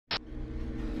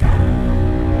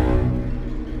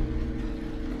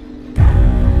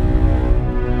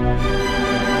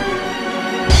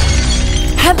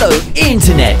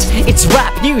internet. It's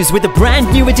rap news with a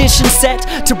brand new edition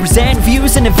set to present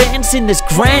views and events in this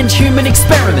grand human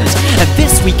experiment. And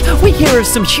this week we hear of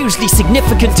some hugely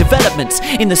significant developments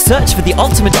in the search for the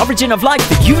ultimate origin of life,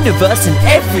 the universe and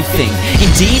everything.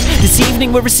 Indeed, this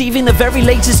evening we're receiving the very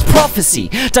latest prophecy,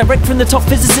 direct from the top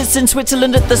physicists in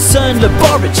Switzerland at the CERN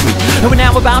laboratory, who are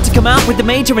now about to come out with the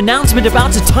major announcement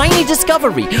about a tiny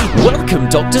discovery. Welcome,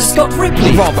 Dr. Scott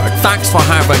Ripley. Robert, thanks for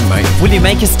having me. Will you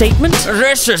make a statement?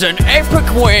 This is an epic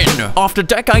win! After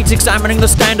decades examining the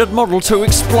standard model to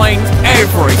explain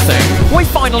everything, we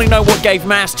finally know what gave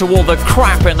mass to all the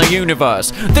crap in the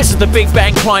universe. This is the Big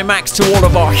Bang climax to all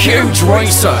of our huge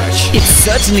research. It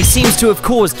certainly seems to have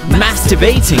caused mass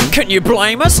debating. Can you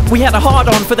blame us? We had a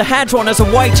hard-on for the Hadron as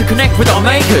a way to connect with our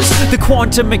makers, the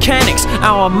quantum mechanics,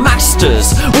 our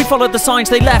masters. We followed the signs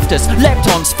they left us,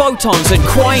 leptons, photons and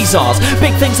quasars.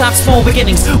 Big things have small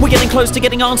beginnings. We're getting close to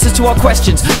getting answers to our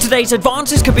questions. Today's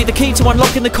advances could be the key to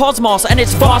unlocking the cosmos and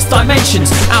its vast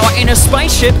dimensions. Our inner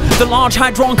spaceship, the Large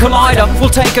Hadron Collider, will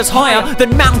take us higher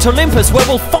than Mount Olympus, where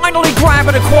we'll finally grab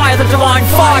and acquire the divine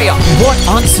fire. What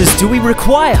answers do we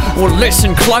require? Well,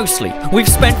 listen closely. We've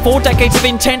spent 4 decades of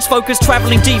intense focus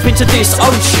traveling deep into this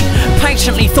ocean,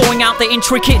 patiently thawing out the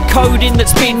intricate coding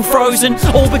that's been frozen,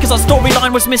 all because our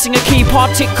storyline was missing a key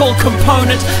particle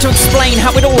component to explain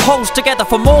how it all holds together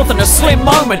for more than a slim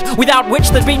moment, without which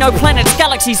there'd be no planets,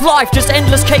 galaxies, life, just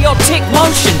endless chaotic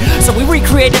motion. So we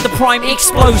recreated the prime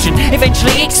explosion,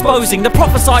 eventually exposing the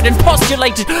prophesied and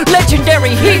postulated legendary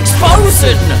Higgs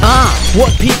Boson. Ah,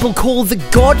 what people call the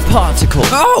God particle.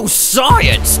 Oh,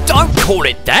 science! Don't call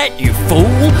it that, you fool!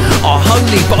 Our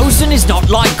holy boson is not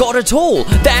like God at all.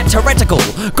 That's heretical.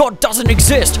 God doesn't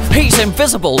exist. He's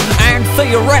invisible and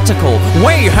theoretical.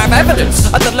 We have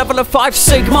evidence at the level of 5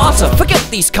 sigmata. Forget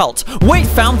these cults. We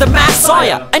found the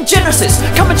Messiah and Genesis.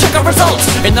 Come and check our results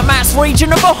in the mass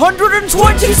region of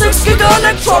 126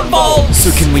 giga-electron volts.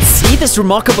 So can we see this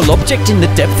remarkable object in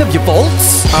the depth of your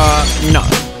vaults? No.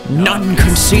 None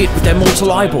can see it with their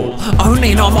mortal eyeball.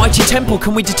 Only in our mighty temple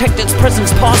can we detect its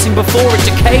presence passing before it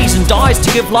decays and dies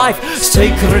to give life,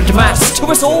 sacred mass, to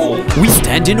us all. We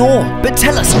stand in awe, but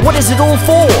tell us, what is it all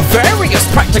for? Various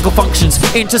practical functions.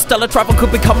 Interstellar travel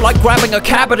could become like grabbing a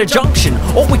cab at a junction,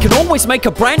 or we can always make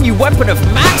a brand new weapon of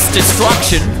mass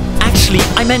destruction. Actually,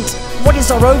 I meant, what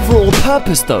is our overall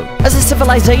purpose though? As a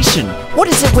civilization, what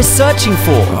is it we're searching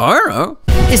for? I don't know.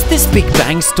 Is this Big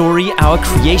Bang story our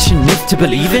creation myth to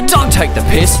believe in? Don't take the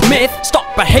piss, myth!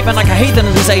 Stop behaving like a heathen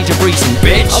in this age of reason,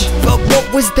 bitch! But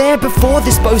what was there before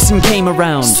this boson came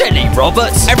around? Silly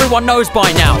Roberts! Everyone knows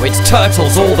by now, it's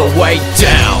turtles all the way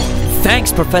down!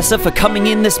 Thanks, Professor, for coming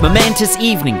in this momentous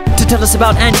evening to tell us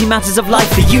about antimatters of life,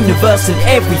 the universe and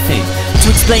everything. To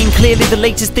explain clearly the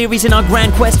latest theories in our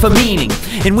grand quest for meaning,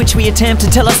 in which we attempt to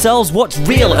tell ourselves what's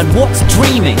real and what's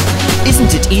dreaming.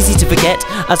 Isn't it easy to forget,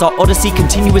 as our odyssey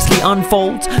continuously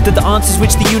unfolds, that the answers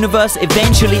which the universe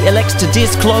eventually elects to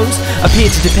disclose appear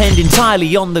to depend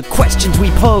entirely on the questions we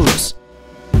pose?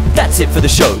 That's it for the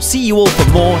show. See you all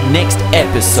for more next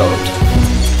episode.